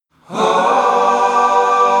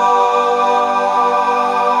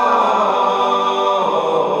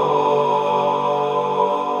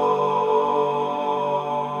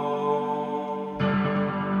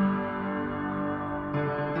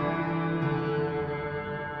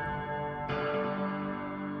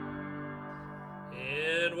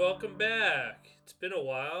welcome back. It's been a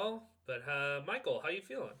while, but Michael, how you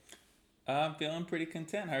feeling? I'm feeling pretty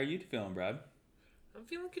content. How are you feeling, Brad? I'm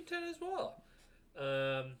feeling content as well.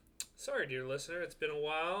 Um, Sorry, dear listener, it's been a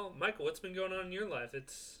while. Michael, what's been going on in your life?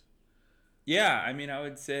 Yeah, I mean, I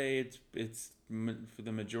would say for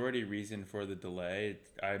the majority reason for the delay.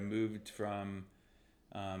 I moved from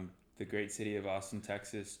the great city of Austin,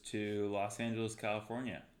 Texas, to Los Angeles,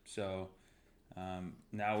 California. So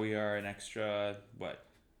now we are an extra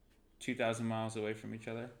 2,000 miles away from each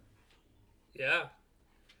other. Yeah,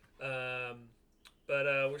 um, but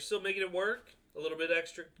we're still making it work. A little bit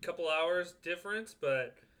extra, couple hours difference,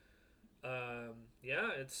 but yeah,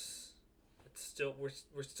 it's still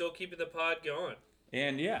we're still keeping the pod going.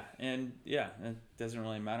 And yeah, it doesn't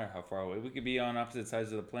really matter how far away. We could be on opposite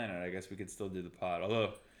sides of the planet. I guess we could still do the pod.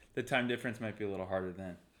 Although the time difference might be a little harder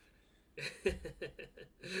then.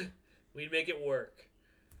 We'd make it work.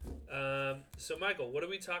 So, Michael, what are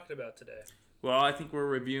we talking about today? Well, I think we're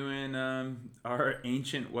reviewing our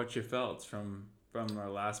ancient what you felts from our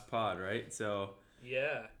last pod, right? So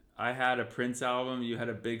Yeah. I had a Prince album, you had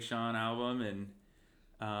a Big Sean album, and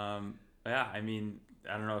yeah, I mean,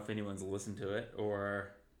 I don't know if anyone's listened to it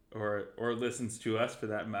or listens to us for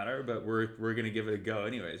that matter, but we're gonna give it a go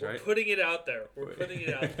anyways, We're right? putting it out there. We're putting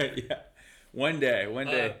it out there. Yeah, one Uh,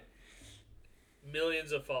 day,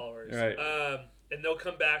 Millions of followers. right? And they'll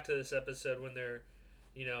come back to this episode when they're,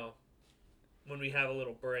 you know, when we have a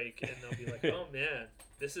little break, and they'll be like, "Oh man,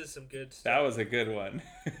 this is some good That stuff." was a good one.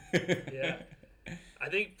 Yeah. I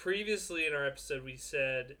think previously in our episode we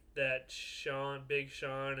said that Big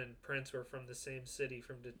Sean, and Prince were from the same city,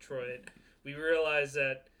 from Detroit. We realized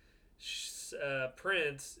that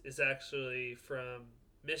Prince is actually from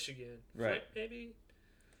Michigan, Right. maybe,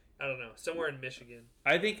 I don't know, somewhere in Michigan.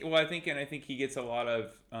 I think he gets a lot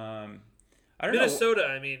of I don't know. Minnesota,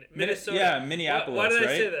 I mean Minnesota. Yeah, Why Minneapolis, did I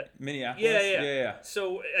right? say that? Yeah, Minneapolis. yeah. Yeah, yeah,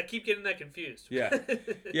 So I keep getting that confused. yeah,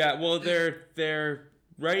 yeah. Well, they're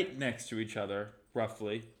right next to each other,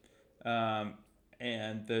 roughly, um,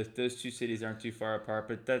 and those two cities aren't too far apart.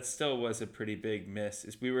 But that still was a pretty big miss.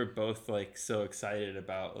 Is we were both like so excited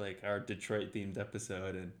about like our Detroit themed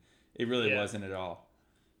episode, and it really Yeah, wasn't at all.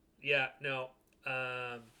 yeah. No.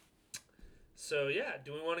 Um, so yeah,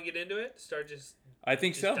 do we want to get into it? I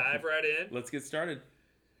think Just so. dive right in. Let's get started.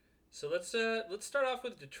 So let's start off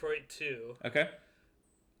with Detroit 2. Okay.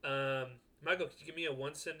 Michael, could you give me a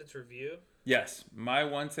one sentence review? Yes, my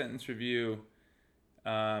one sentence review.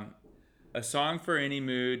 Um, A song for any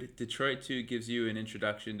mood, Detroit 2 gives you an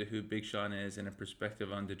introduction to who Big Sean is and a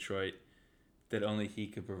perspective on Detroit that only he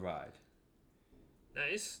could provide.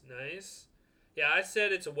 Nice, nice. Yeah, I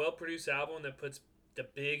said it's a well produced album that puts the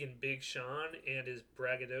big in Big Sean and his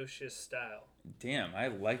braggadocious style. Damn, I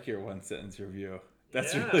like your one sentence review.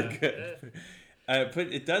 That's Yeah, really good.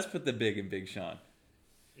 It does put the big in Big Sean.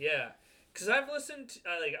 yeah. Cause I've listened,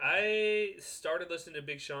 I started listening to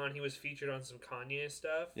Big Sean. He was featured on some Kanye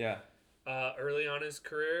stuff Yeah. early on in his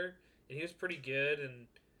career, and he was pretty good. And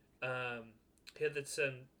he had that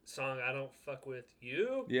song "I Don't Fuck with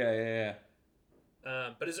You." Yeah,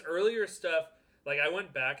 yeah, But his earlier stuff, like I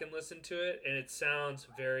went back and listened to it, and it sounds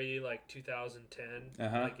very like 2010. yeah.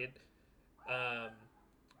 Uh Like it, um,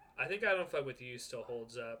 I think "I Don't Fuck with You" still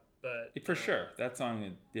holds up, but huh. For sure. That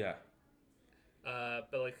song, yeah.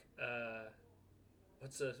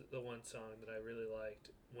 what's the one song that I really liked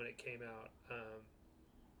when it came out?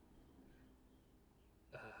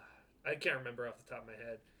 I can't remember off the top of my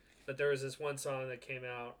head, but there was this one song that came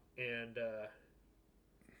out, and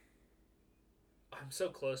I'm so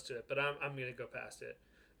close to it, but I'm gonna go past it.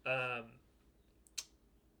 Um,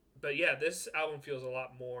 but yeah, this album feels a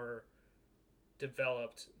lot more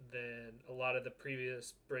developed than a lot of the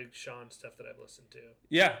previous Big Sean stuff that I've listened to.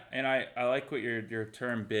 Yeah, and I like what your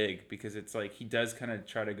term big because it's like he does kind of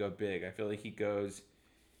try to go big. I feel like he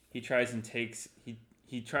tries and takes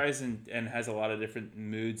he tries and has a lot of different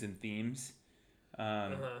moods and themes. Uh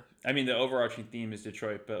huh. I mean, the overarching theme is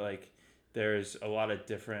Detroit, but like there's a lot of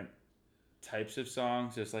different types of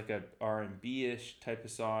songs. There's like a R&B ish type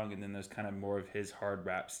of song, and then there's kind of more of his hard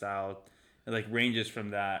rap style. It like ranges from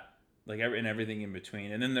that, like and everything in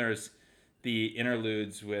between. And then there's the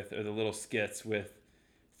interludes with or the little skits with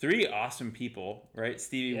three awesome people, right?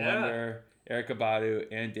 Stevie Yeah. Wonder, Erica Badu,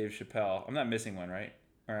 and Dave Chappelle. I'm not missing one, right?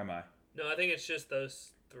 Or am I? No, I think it's just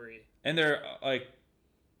those three. And they're like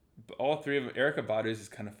all three of them. Erica Badu's is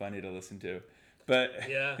kind of funny to listen to, but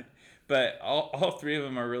Yeah. but all three of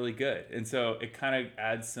them are really good, and so it kind of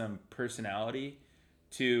adds some personality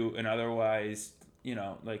to an otherwise,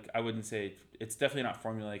 like I wouldn't say it's definitely not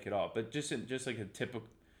formulaic at all, but just like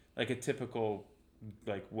a typical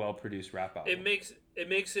like well produced rap album. It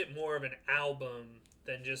makes it more of an album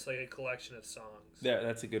than just like a collection of songs. Yeah,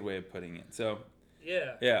 that's a good way of putting it. So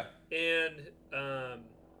Yeah. yeah, And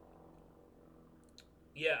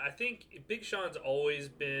yeah, I think Big Sean's always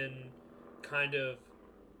been kind of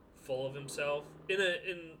full of himself in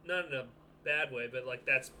not in a bad way, but like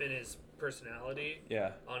that's been his personality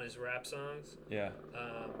yeah, on his rap songs. yeah.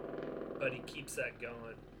 Um, but he keeps that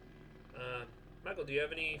going. Michael, do you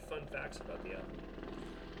have any fun facts about the album?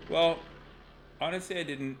 Well,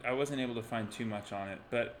 honestly, I wasn't able to find too much on it,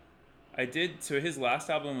 but I did. So his last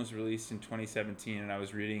album was released in 2017, and I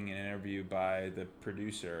was reading an interview by the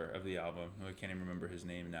producer of the album, who I can't even remember his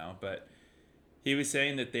name now, but he was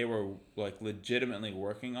saying that they were like legitimately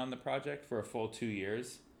working on the project for a full 2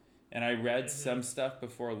 years. And I read some stuff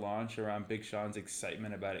before launch around Big Sean's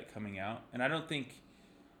excitement about it coming out, and I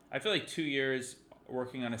feel like 2 years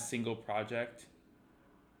working on a single project.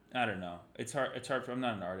 I don't know. It's hard. It's hard for. I'm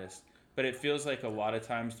not an artist, but it feels like a lot of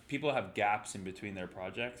times people have gaps in between their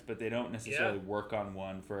projects, but they don't necessarily work on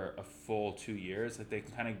one for a full 2 years. Like they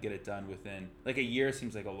can kind of get it done within like a year.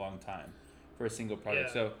 Seems like a long time for a single project.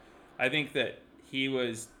 Yeah. So I think that he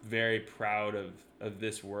was very proud of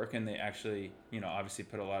this work, and they actually obviously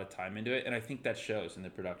put a lot of time into it, and I think that shows in the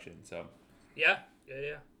production. So Yeah.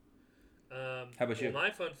 how about you?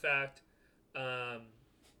 My fun fact.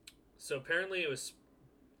 So apparently it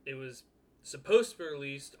was supposed to be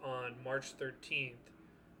released on March 13th,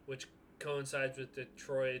 which coincides with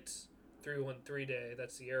Detroit's 313 day.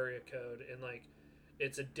 That's the area code, and like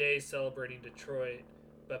it's a day celebrating Detroit,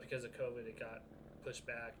 but because of COVID, it got pushed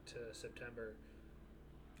back to September.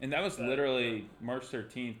 And that was literally March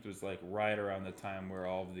 13th was like right around the time where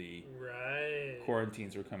all of the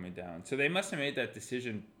quarantines were coming down. So they must have made that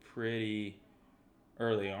decision pretty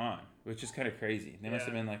early on, which is kind of crazy. They must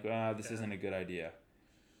have been like, this isn't a good idea.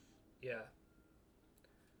 Yeah.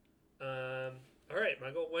 All right,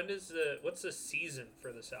 Michael. What's the season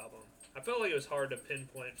for this album? I felt like it was hard to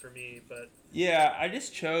pinpoint for me, but yeah, I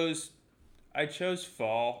chose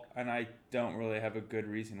fall, and I don't really have a good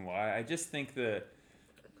reason why. I just think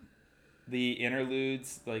the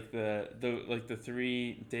interludes, like the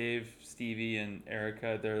three, Dave, Stevie, and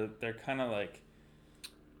Erica, they're kind of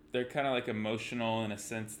like emotional in a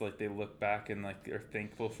sense. Like they look back and like they're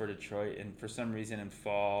thankful for Detroit, and for some reason in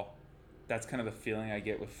fall, that's kind of the feeling I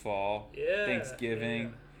get with fall. Yeah, Thanksgiving.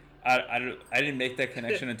 Yeah. I didn't make that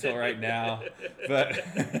connection until right now, but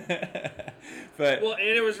well, and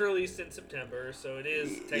it was released in September, so it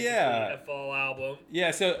is technically a fall album.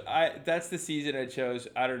 Yeah, so that's the season I chose.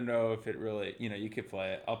 I don't know if it really, you could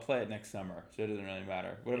play it. I'll play it next summer, so it doesn't really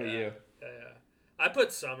matter. What about you? Yeah. I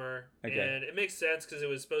put summer, and it makes sense because it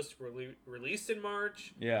was supposed to be released in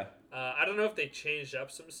March. Yeah. I don't know if they changed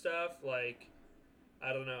up some stuff, like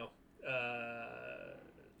I don't know.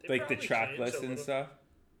 Like the track list and stuff.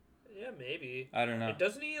 Yeah, maybe. I don't know. And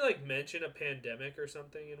doesn't he like mention a pandemic or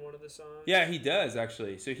something in one of the songs? Yeah, he does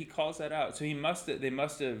actually. So he calls that out. So they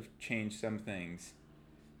must have changed some things.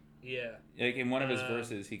 Yeah. Like in one of his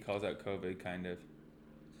verses, he calls out COVID, kind of.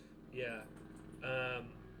 Yeah.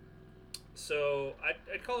 So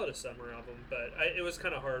I'd call it a summer album, but it was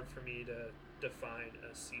kind of hard for me to define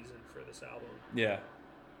a season for this album. Yeah.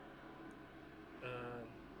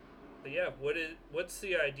 But yeah, what's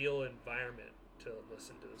the ideal environment to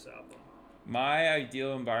listen to this album? My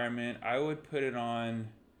ideal environment, I would put it on.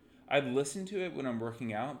 I'd listen to it when I'm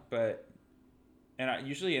working out,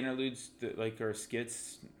 usually interludes or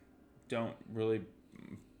skits don't really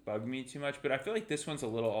bug me too much. But I feel like this one's a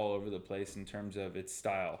little all over the place in terms of its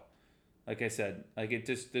style. Like I said, like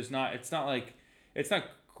it's not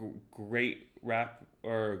great rap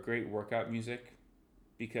or great workout music.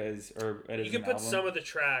 You can put some of the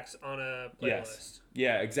tracks on a playlist. Yes.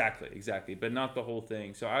 Yeah, exactly, but not the whole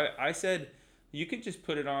thing. So I said you could just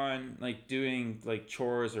put it on like doing like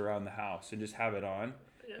chores around the house and just have it on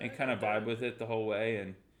and kind of vibe with it the whole way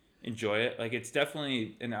and enjoy it. Like it's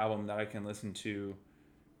definitely an album that I can listen to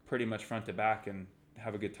pretty much front to back and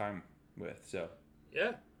have a good time with. So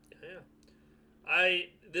yeah.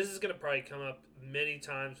 This is gonna probably come up many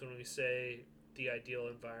times when we say the ideal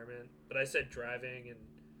environment, but I said driving and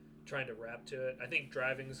trying to rap to it. I think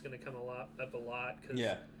driving is going to come up a lot because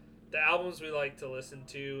the albums we like to listen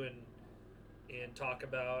to and talk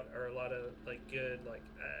about are a lot of like good like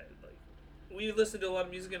we listen to a lot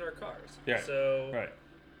of music in our cars. Yeah. So right.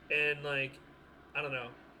 And like I don't know,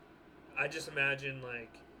 I just imagine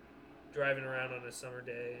like driving around on a summer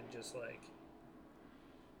day and just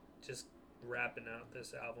rapping out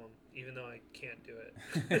this album, even though I can't do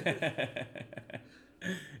it.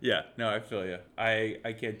 Yeah, no, I feel you.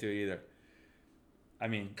 I can't do it either. I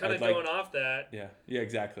mean, kind of I'd like, going off that. yeah,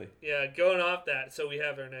 exactly. Yeah, going off that. So we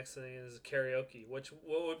have our next thing is karaoke. What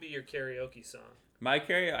would be your karaoke song? My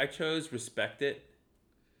karaoke, I chose "Respect It,"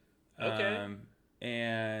 Okay.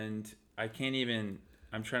 and I can't even.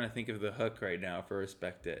 I'm trying to think of the hook right now for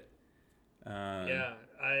 "Respect It." Um, Yeah,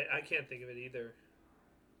 I can't think of it either.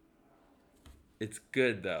 it's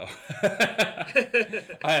good though.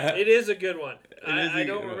 It is a good one. It is I a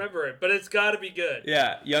don't good one. remember it, but it's got to be good.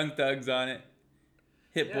 Yeah, Young Thug's on it.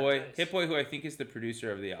 Hit Yeah, Boy, nice. Hit Boy, who I think is the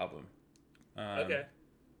producer of the album. Okay.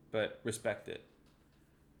 But "Respect It."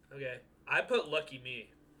 Okay. I put Lucky Me.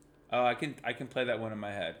 Oh, I can play that one in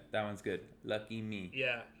my head. That one's good. Lucky me.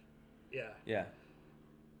 Yeah. Yeah. Yeah.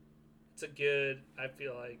 It's a good, I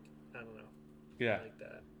feel like, I don't know. Yeah. I like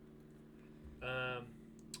that.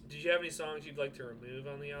 Did you have any songs you'd like to remove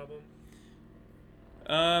on the album?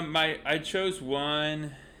 I chose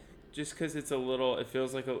one just because it's a little. It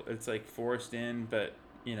feels like it's like forced in, but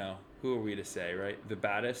who are we to say, right? The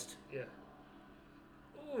Baddest. Yeah.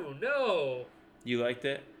 Oh, no. You liked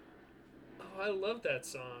it. Oh, I love that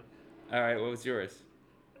song. All right. What was yours?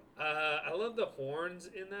 I love the horns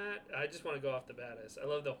in that. I just want to go off the baddest. I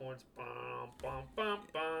love the horns. Bum, bum, bum,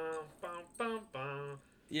 bum, bum, bum, bum.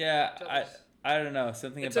 Yeah, Tell I us. I don't know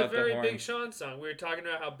something It's a about the very horns. Big Sean song. We were talking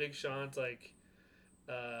about how Big Sean's like.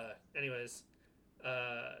 Anyways.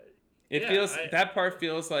 It Yeah, feels that part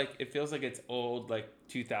feels like it's old, like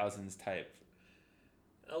 2000s type.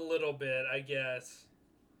 a little bit, I guess.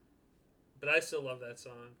 But I still love that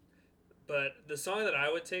song. But the song that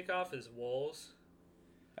I would take off is Wolves.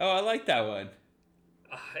 Oh, I like that one.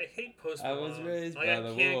 I hate Post I Malone. was raised Like, by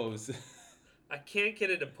the wolves. I can't get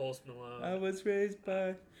into Post Malone. I was raised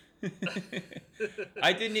by.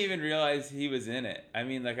 I didn't even realize he was in it. I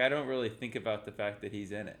mean, like, I don't really think about the fact that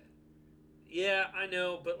he's in it. Yeah, I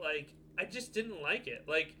know, but like, I just didn't like it.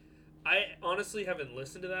 Like, I honestly haven't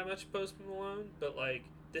listened to that much Post Malone, but like,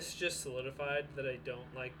 this just solidified that I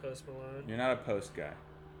don't like Post Malone. You're not a post guy.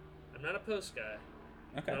 I'm not a Post guy.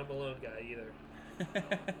 Okay. Not a Malone guy either.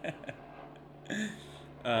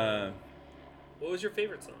 um, What was your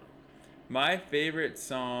favorite song? my favorite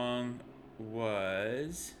song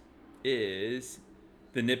is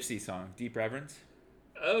the Nipsey song, Deep Reverence.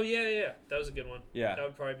 Oh yeah, that was a good one. Yeah. That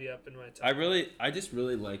would probably be up in my top. I just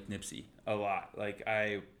really like Nipsey a lot. Like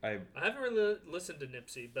I haven't really listened to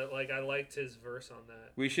Nipsey, but like I liked his verse on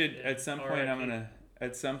that. we should Yeah, at some point R.I.P..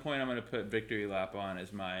 I'm gonna put Victory Lap on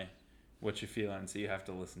as my what you feeling, so you have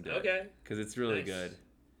to listen to it. Okay. Because it's really Nice. good.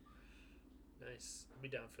 Nice. I'll be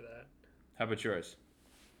down for that. How about yours?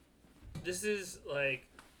 This is like,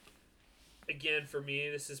 again, for me,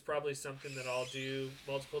 this is probably something that I'll do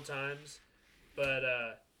multiple times, but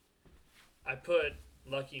I put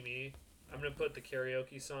Lucky Me. I'm gonna put the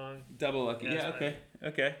karaoke song Double Lucky. Yeah, Yeah, that's okay.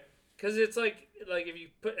 Okay. because it's like if you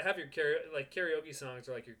have your karaoke songs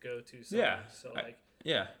are like your go-to songs. Yeah. So I- like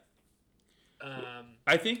Yeah. um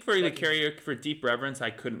I think for the Lucky. karaoke for Deep Reverence, I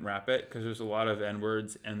couldn't rap it because there's a lot of N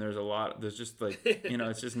words and there's just like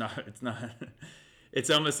it's just not it's not it's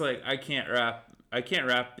almost like I can't rap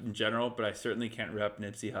in general, but I certainly can't rap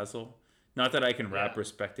Nipsey Hussle. Not that I can rap Yeah.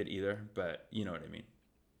 Respect It either, but you know what I mean.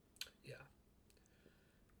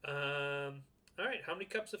 all right, how many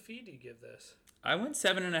cups of feed do you give this? I went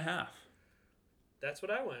 7.5. That's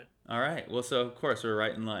what I went. All right. Well, so of course we're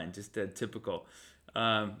right in line, just typical.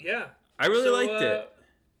 Yeah. I really So, liked it.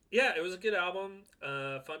 Yeah, it was a good album.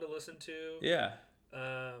 Fun to listen to. Yeah.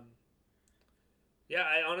 Yeah,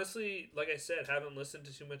 I honestly, like I said, haven't listened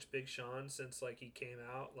to too much Big Sean since like he came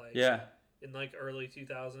out, like Yeah. in like early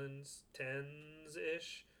 2000s, 10s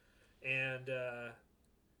ish, and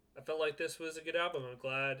I felt like this was a good album. I'm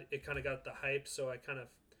glad it kind of got the hype, so I kind of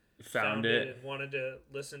Found it. and wanted to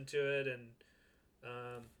listen to it, and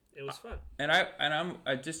it was fun. And I'm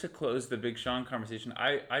just to close the Big Sean conversation.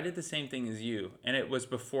 I did the same thing as you, and it was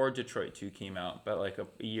before Detroit 2 came out, but like a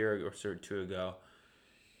year or so two ago.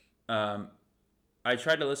 I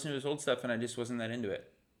tried to listen to his old stuff, and I just wasn't that into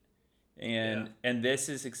it. And this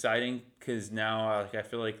is exciting because now like I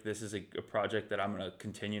feel like this is a project that I'm gonna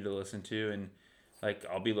continue to listen to, and like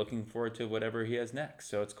I'll be looking forward to whatever he has next.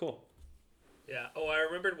 So it's cool. Yeah. Oh, I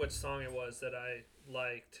remembered which song it was that I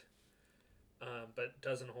liked, but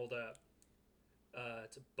doesn't hold up.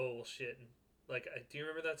 It's a bullshit. Like, do you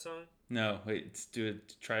remember that song? No, wait. Let's do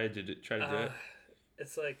it. Try to do it.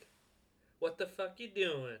 It's like, what the fuck you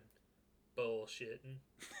doing? Bullshitting.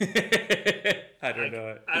 I don't know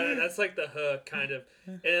it. That's like the hook, kind of,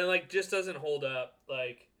 and it like just doesn't hold up.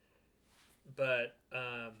 Like, but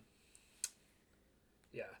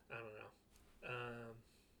yeah, I don't know.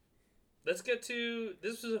 Let's get to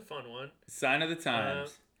this. Was a fun one. Sign of the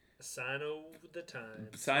Times. Sign o' the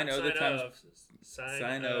times. Sign Not o' the sign times. of. Sign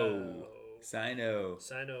Sign o. o. Sign o.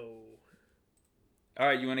 Sign o. All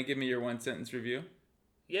right, you want to give me your one sentence review?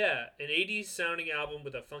 Yeah, an 80s sounding album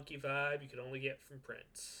with a funky vibe you could only get from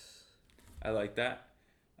Prince. I like that.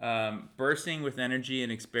 Bursting with energy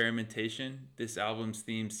and experimentation, this album's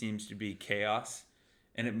theme seems to be chaos,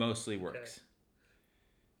 and it mostly Okay. works.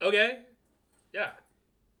 Okay. Yeah.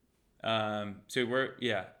 So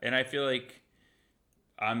and I feel like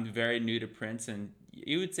I'm very new to Prince, and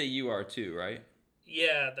you would say you are too, right?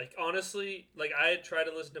 Yeah, like honestly, like I had tried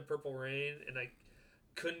to listen to Purple Rain and I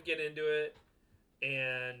couldn't get into it,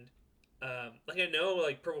 and like I know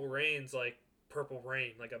like Purple Rain's like Purple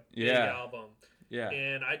Rain, like a big Yeah, album, yeah,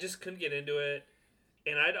 and I just couldn't get into it.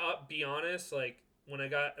 And I'd be honest, like when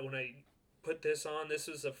I put this on, this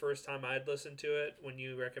was the first time I'd listened to it when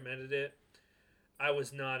you recommended it. I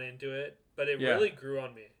was not into it, but it yeah. really grew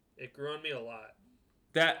on me. It grew on me a lot.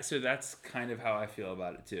 That's kind of how I feel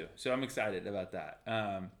about it too. So I'm excited about that.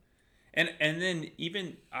 And then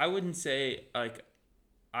even I wouldn't say like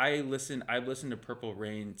I've listened to Purple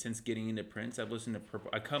Rain since getting into Prince. I've listened to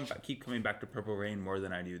Purple. Keep coming back to Purple Rain more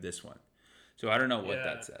than I do this one. So I don't know what Yeah,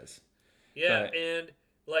 that says, yeah, but and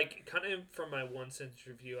like kind of from my one sentence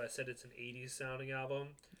review, I said it's an '80s sounding album.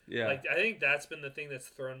 yeah, Like I think that's been the thing that's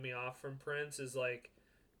thrown me off from Prince is like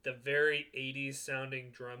the very '80s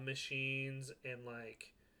sounding drum machines and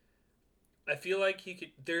like I feel like he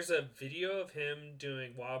could. There's a video of him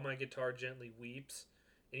doing "While My Guitar Gently Weeps,"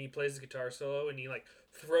 and he plays the guitar solo, and he like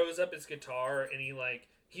throws up his guitar, and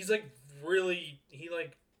he's like really he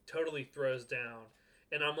like totally throws down,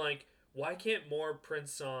 and I'm like, why can't more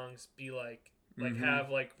Prince songs be like mm-hmm. have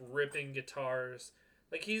like ripping guitars?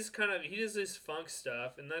 Like he does this funk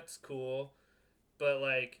stuff, and that's cool, but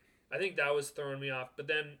like I think that was throwing me off. But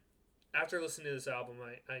then after listening to this album,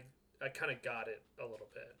 I kind of got it a little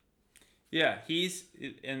bit. Yeah.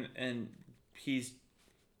 And he's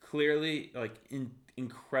clearly like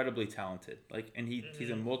incredibly talented. Like, and he's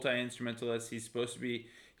a Hmm. multi instrumentalist. He's supposed to be.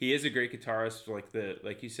 He is a great guitarist.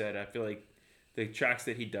 Like you said, I feel like the tracks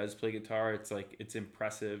that he does play guitar, it's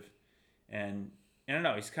impressive, and I don't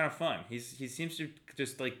know. He's kind of fun. He seems to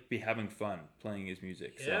just like be having fun playing his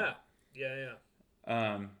music. So, Yeah, yeah,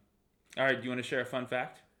 yeah. um, all right. Do you want to share a fun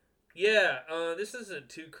fact? Yeah, this isn't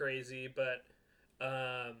too crazy, but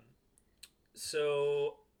um,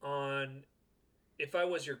 so on If I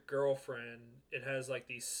Was Your Girlfriend, it has like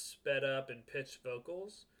these sped up and pitched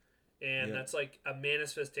vocals, and Yeah. that's like a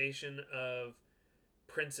manifestation of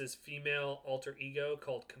Prince's female alter ego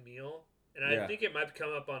called Camille. And I Yeah. think it might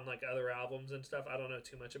come up on like other albums and stuff. I don't know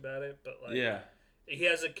too much about it, but like Yeah. he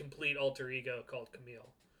has a complete alter ego called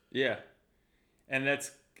Camille. Yeah. And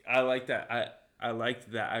that's I like that. I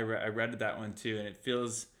liked that. I read that one too, and it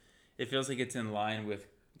feels like it's in line with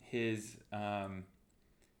his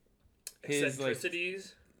his like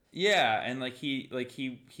Eccentricities. yeah, and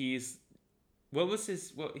he's what was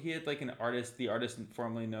his what he had like an artist, the artist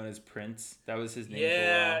formerly known as Prince. That was his name for a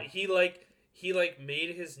Yeah, while. he like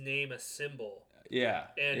made his name a symbol, Yeah,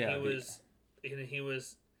 and yeah, he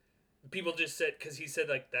was people just said because he said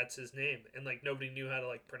like that's his name, and like nobody knew how to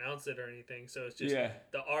like pronounce it or anything, so it's just yeah,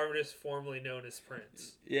 the artist formerly known as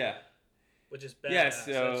Prince, yeah, which is yeah. badass.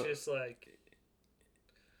 So it's So just like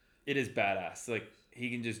it is badass. Like he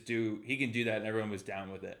can do that, and everyone was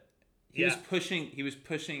down with it. yeah, He was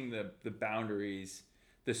pushing the boundaries,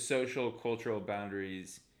 the social cultural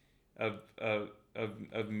boundaries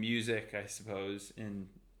of music, I suppose, in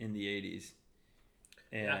the 80s.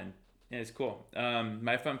 yeah, And yeah, it's cool.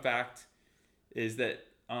 My fun fact is that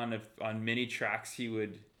on many tracks he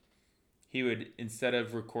would instead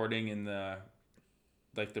of recording in the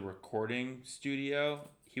recording studio,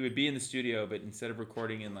 he would be in the studio, but instead of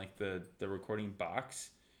recording in like the recording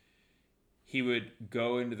box, he would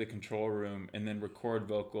go into the control room and then record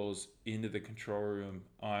vocals into the control room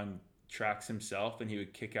on tracks himself, and he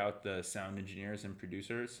would kick out the sound engineers and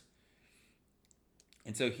producers.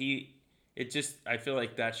 And so it just I feel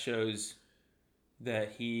like that shows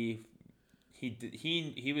that he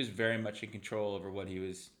was very much in control over what he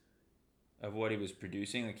was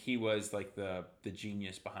producing. Like he was like the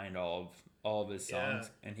genius behind all of his yeah,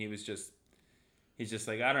 songs, and he's just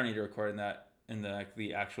like, I don't need to record in that in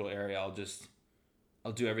the actual area. I'll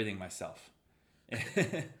do everything myself.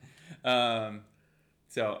 um,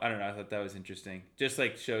 so I don't know. I thought that was interesting. Just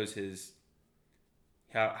like shows his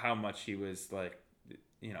how much he was like,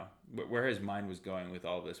 where his mind was going with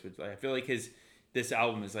all this. Which like, I feel like his this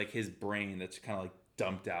album is like his brain that's kind of like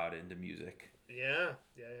dumped out into music. yeah,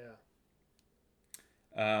 yeah, yeah.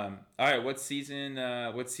 All right, what season?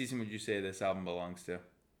 What season would you say this album belongs to?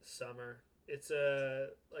 Summer. it's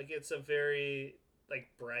a very like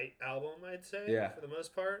bright album, I'd say, Yeah. for the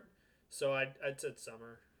most part. So I'd said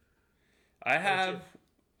summer. I What about you? have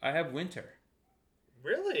I have winter.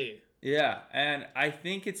 Really? Yeah, and I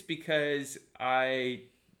think it's because I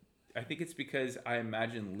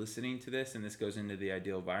imagine listening to this, and this goes into the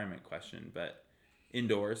ideal environment question, but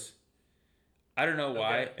indoors. I don't know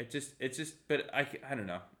why. Okay. But I don't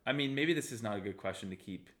know. I mean, maybe this is not a good question to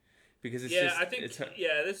keep because Yeah, I think it's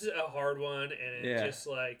yeah, this is a hard one, and it yeah, just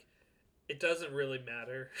like it doesn't really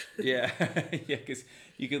matter. yeah, yeah, because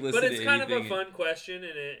you could But listen to it's kind of a anything. fun question,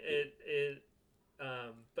 and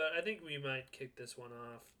but I think we might kick this one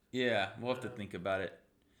off. Yeah, we'll have to Um, think about it.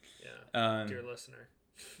 yeah, Um, dear listener.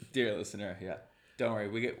 dear listener, yeah, don't worry.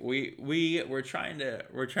 We're trying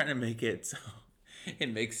to make it so it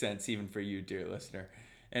makes sense even for you, dear listener.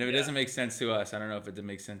 And if it Yeah. doesn't make sense to us, I don't know if it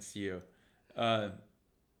makes sense to you. Uh,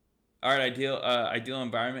 all right, ideal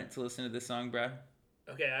environment to listen to this song, Brad,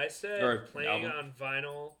 Okay, I said or playing album. on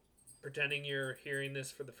vinyl, pretending you're hearing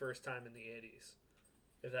this for the first time in the '80s.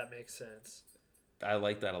 If that makes sense. I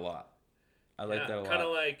like that a lot. I like Yeah, that a kind of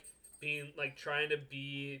lot. like being like trying to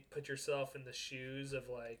be put yourself in the shoes of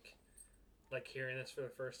like hearing this for the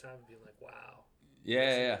first time and being like, wow, Yeah, yeah,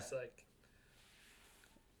 listen to yeah. this like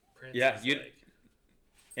Prince Yeah, is you like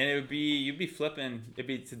and you'd be flipping.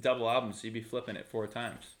 It's a double album, so you'd be flipping it 4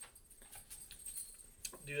 times.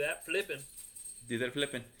 do that flipping. Do that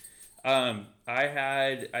flipping.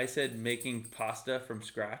 I said making pasta from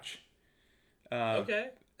scratch. Um, Okay.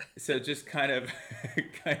 so just kind of,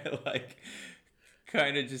 kind of like,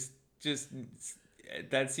 kind of just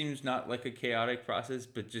that seems not like a chaotic process,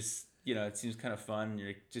 but just it seems kind of fun.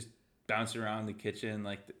 You're just bouncing around the kitchen,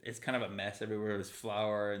 like it's kind of a mess everywhere. There's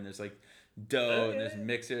flour and there's like dough and there's Okay.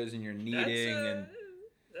 mixers and you're That's kneading and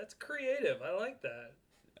that's creative. I like that.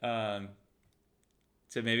 um,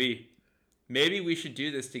 so maybe we should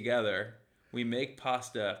do this together. We make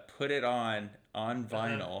pasta, put it on Uh-huh.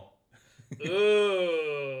 vinyl.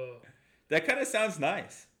 Ooh. That kind of sounds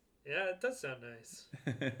nice. Yeah, it does sound nice.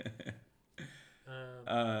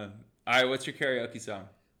 Um, All right, what's your karaoke song?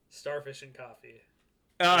 Starfish and Coffee.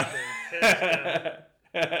 For Ah. sure. Hands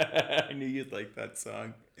down. I knew you'd like that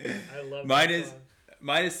song. I love Mine that is song.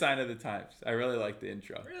 mine is Sign of the Times. I really like the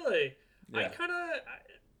intro. Really? I Yeah. kind of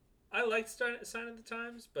I liked Sign of the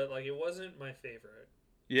Times, but like it wasn't my favorite.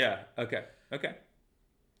 Yeah. Okay. Okay.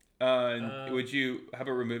 Um, Would you? How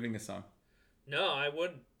about removing a song? no, I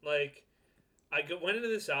wouldn't. Like went into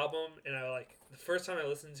this album and I like the first time I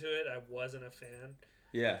listened to it, I wasn't a fan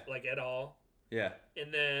Yeah. like at all. Yeah.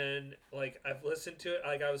 And then like I've listened to it,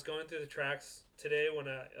 like I was going through the tracks today when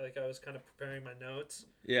I was kind of preparing my notes,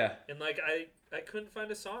 Yeah. and like I couldn't find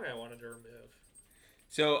a song I wanted to remove.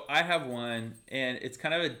 So I have one, and it's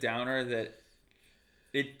kind of a downer that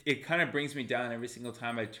it kind of brings me down every single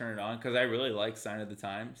time I turn it on because I really like Sign of the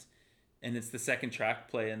Times, and it's the second track,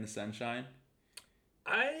 Play in the Sunshine.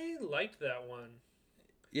 I liked that one.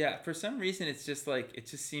 Yeah, for some reason it's just like it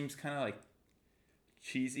just seems kind of like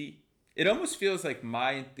cheesy. It almost feels like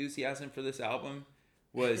my enthusiasm for this album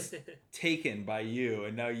was taken by you,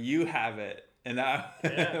 and now you have it, and now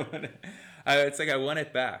Yeah. it's like I want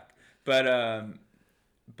it back.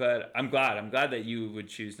 But I'm glad. I'm glad that you would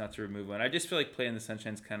choose not to remove one. I just feel like Play in the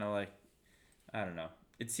Sunshine's kind of like I don't know.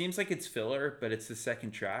 It seems like it's filler, but it's the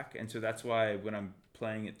second track, and so that's why when I'm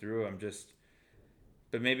playing it through, I'm just.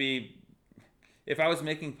 But maybe if I was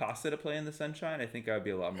making pasta to play in the sunshine, I think I would be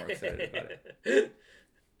a lot more excited about it.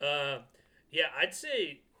 um, yeah, I'd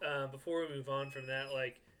say before we move on from that,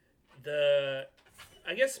 like the,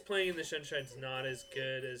 I guess playing in the Sunshine's not as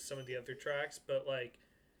good as some of the other tracks, but like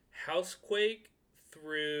Housequake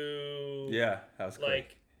through Yeah, Housequake.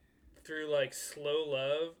 like through like Slow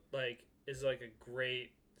Love like is like a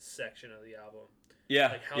great section of the album. Yeah,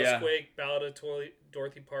 Like yeah, Housequake, Ballad of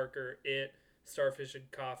Dorothy Parker, It, Starfish and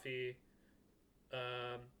Coffee.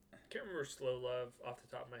 Can't remember Slow Love off the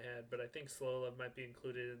top of my head, but I think Slow Love might be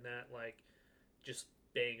included in that like just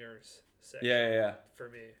bangers section yeah. for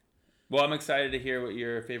me. Well, I'm excited to hear what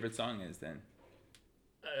your favorite song is then.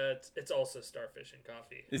 It's also Starfish and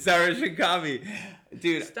Coffee. It's Irish and Coffee.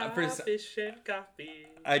 Dude, Starfish and Coffee.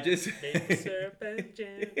 I just Maple syrup and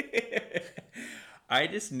jam. I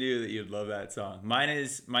just knew that you'd love that song. Mine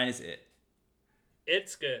is It.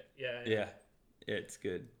 It's good. Yeah. Yeah. It's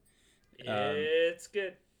good. It's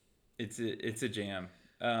good. It's a jam.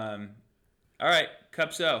 All right,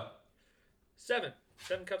 Cupso. 7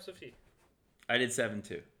 cups of tea. I did 7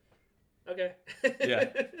 too. Okay. Yeah.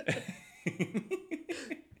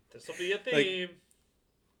 This will be a theme.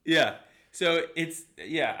 Yeah. So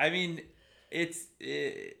I mean, it's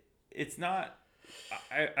not.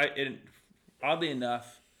 oddly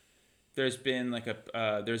enough, there's been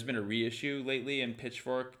a reissue lately, and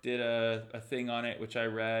Pitchfork did a thing on it, which I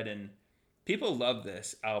read, and people love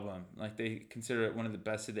this album. Like they consider it one of the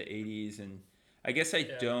best of the '80s, and I guess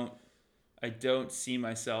Yeah. I don't see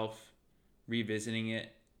myself revisiting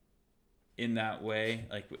it in that way,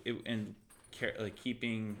 like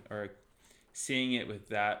keeping or seeing it with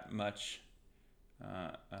that much.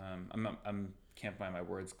 I'm can't find my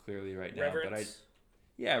words clearly right now, but Reverence.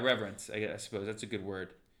 yeah, reverence. I suppose that's a good word.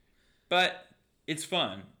 But it's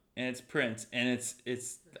fun and it's Prince and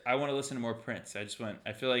it's. I want to listen to more Prince. I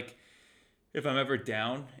feel like if I'm ever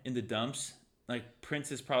down in the dumps, like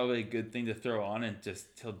Prince is probably a good thing to throw on and just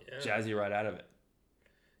he'll Yeah. jazz you right out of it.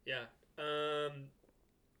 Yeah.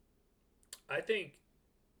 I think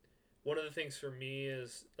one of the things for me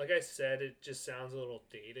is, like I said, it just sounds a little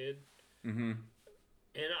dated. Mm-hmm.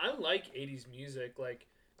 And I like 80s music. Like,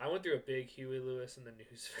 I went through a big Huey Lewis and the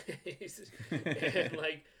News phase. And,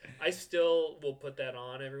 like, I still will put that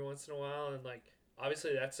on every once in a while. And, like,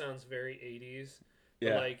 obviously that sounds very 80s. But,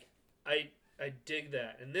 Yeah. like, I dig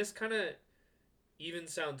that. And this kind of even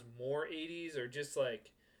sounds more 80s, or just,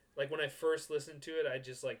 like, when I first listened to it, I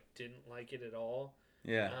just, like, didn't like it at all.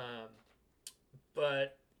 Yeah.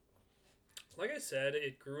 But, like I said,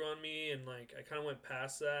 it grew on me, and, like, I kind of went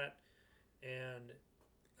past that. And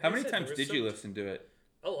How like I many said, times there was did you listen to it?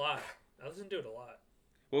 a lot. I listened to it a lot.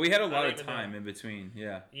 Well, we had a I lot don't of even time know. in between.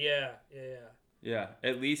 Yeah. Yeah. Yeah.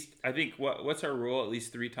 At least I think what's our rule? At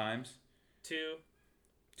least 3 times? Two.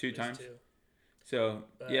 Two At least times? two. So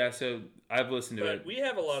But yeah, so I've listened to but it. we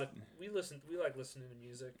have a lot of we like listening to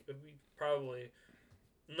music. But we probably,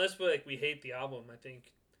 unless we hate the album, I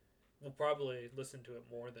think we'll probably listen to it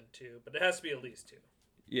more than two. But it has to be at least two.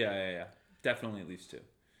 Yeah. Definitely at least 2.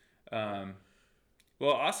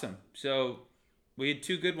 Well, awesome. So we had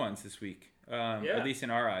 2 good ones this week. Yeah. At least in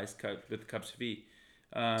our eyes, with Cups of Feet.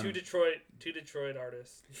 Two Detroit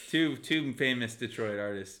artists. two famous Detroit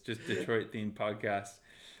artists, just Detroit themed podcasts.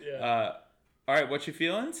 Yeah. All right, what's your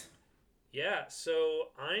feelings? Yeah. So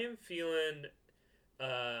I am feeling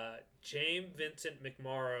James Vincent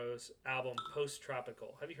McMorrow's album Post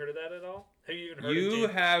Tropical. Have you heard of that at all? Have you even heard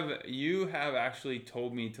of You have actually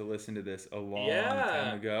told me to listen to this a long Yeah.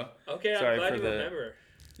 time ago. Okay, Sorry I'm glad for you the- remember.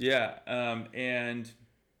 Yeah, and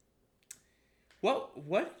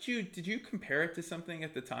what did you compare it to something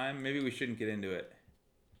at the time? Maybe we shouldn't get into it.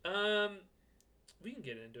 We can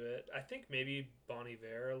get into it. I think maybe Bon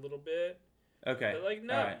Iver a little bit, Okay. but like all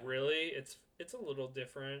not right. really. It's a little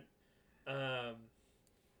different.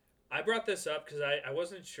 I brought this up because I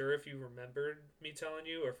wasn't sure if you remembered me telling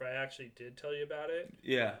you, or if I actually did tell you about it.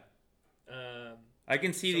 Yeah. Um, I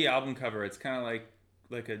can see So- the album cover. It's kind of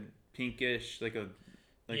like a pinkish,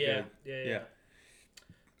 yeah.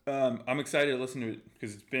 I'm excited to listen to it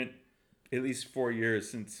because it's been at least 4 years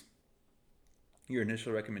since your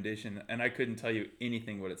initial recommendation, and I couldn't tell you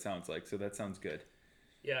anything what it sounds like. So that sounds good.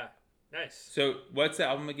 Yeah, nice. So what's the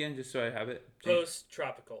album again? Just so I have it. Post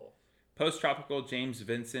Tropical, Post Tropical. James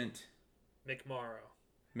Vincent McMorrow.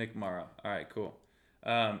 McMorrow. All right, cool.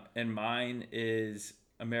 And mine is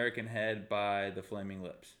American Head by the Flaming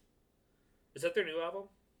Lips. Is that their new album?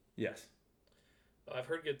 Yes. Oh, I've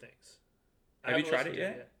heard good things. I Have you haven't tried listened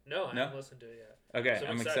it to yet? No, I No? haven't listened to it yet. Okay, So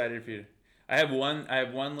I'm I'm excited. excited for you. I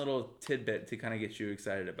have one little tidbit to kind of get you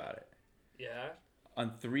excited about it. Yeah.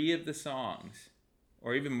 On 3 of the songs,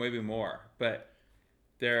 or even maybe more, but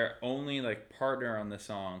they're only like partner on the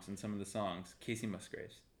songs and some of the songs, Casey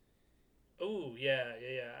Musgraves. Oh, yeah.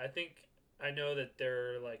 I think I know that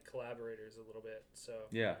they're like collaborators a little bit. So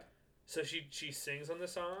Yeah. so she sings on the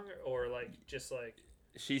song, or like just like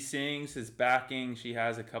She sings his backing. She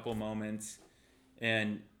has a couple moments,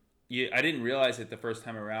 and I didn't realize it the first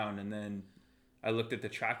time around, and then I looked at the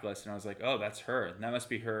track list and I was like, oh, that's her. And that must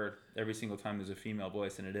be her every single time there's a female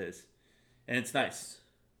voice, and it is. And it's nice.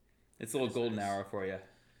 It's a little That's golden nice. hour for you.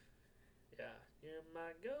 Yeah, you're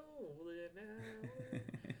my golden hour.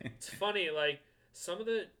 It's funny, like some of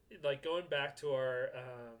the like going back to our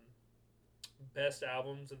best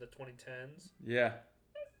albums of the 2010s. Yeah.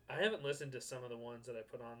 I haven't listened to some of the ones that I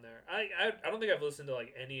put on there. I don't think I've listened to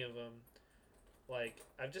like any of them. Like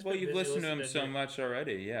I've just Well, been you've busy listened to him listening so much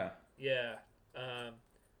already. Yeah. Yeah,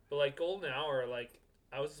 but like Golden Hour, like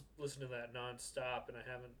I was listening to that nonstop, and I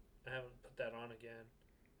haven't put that on again.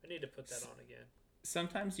 I need to put that on again.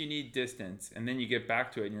 Sometimes you need distance, and then you get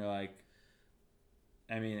back to it, and you're like,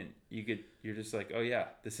 I mean, you're just like, oh yeah,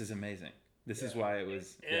 this is amazing. This is Yeah. why it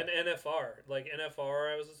was. And NFR, like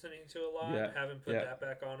NFR, I was listening to a lot. Yeah, Haven't put yeah. that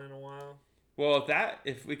back on in a while. Well,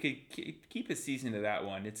 if we could keep a season to that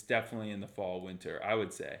one, it's definitely in the fall, winter, I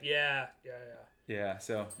would say. Yeah. Yeah,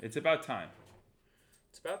 so it's about time.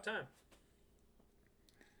 about time.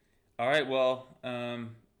 All right. Well,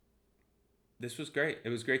 this was great. It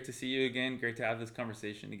was great to see you again. Great to have this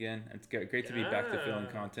conversation again. It's great to be back to filling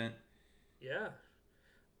Yeah. content. Yeah.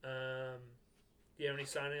 Do you have any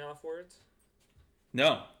signing off words?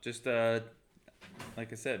 No, just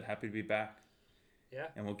like I said, happy to be back. Yeah.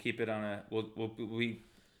 And we'll keep it on a we.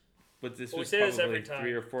 But this Well, we was say this every probably time.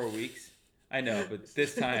 3 or 4 weeks. I know, but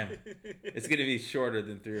this time it's gonna be shorter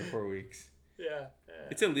than 3 or 4 weeks. Yeah.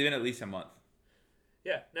 It's been at least a month.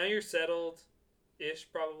 Yeah. Now you're settled,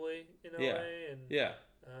 ish, probably in LA, Yeah. and Yeah.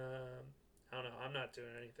 I don't know. I'm not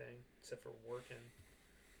doing anything except for working.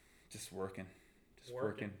 Just working.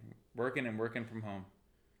 Working. Working and working from home.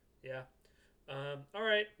 Yeah. All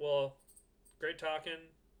right. Well, great talking.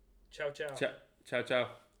 Ciao, ciao. Ciao, ciao.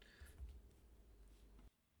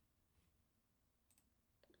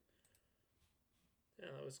 Yeah,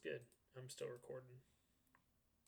 that was good. I'm still recording.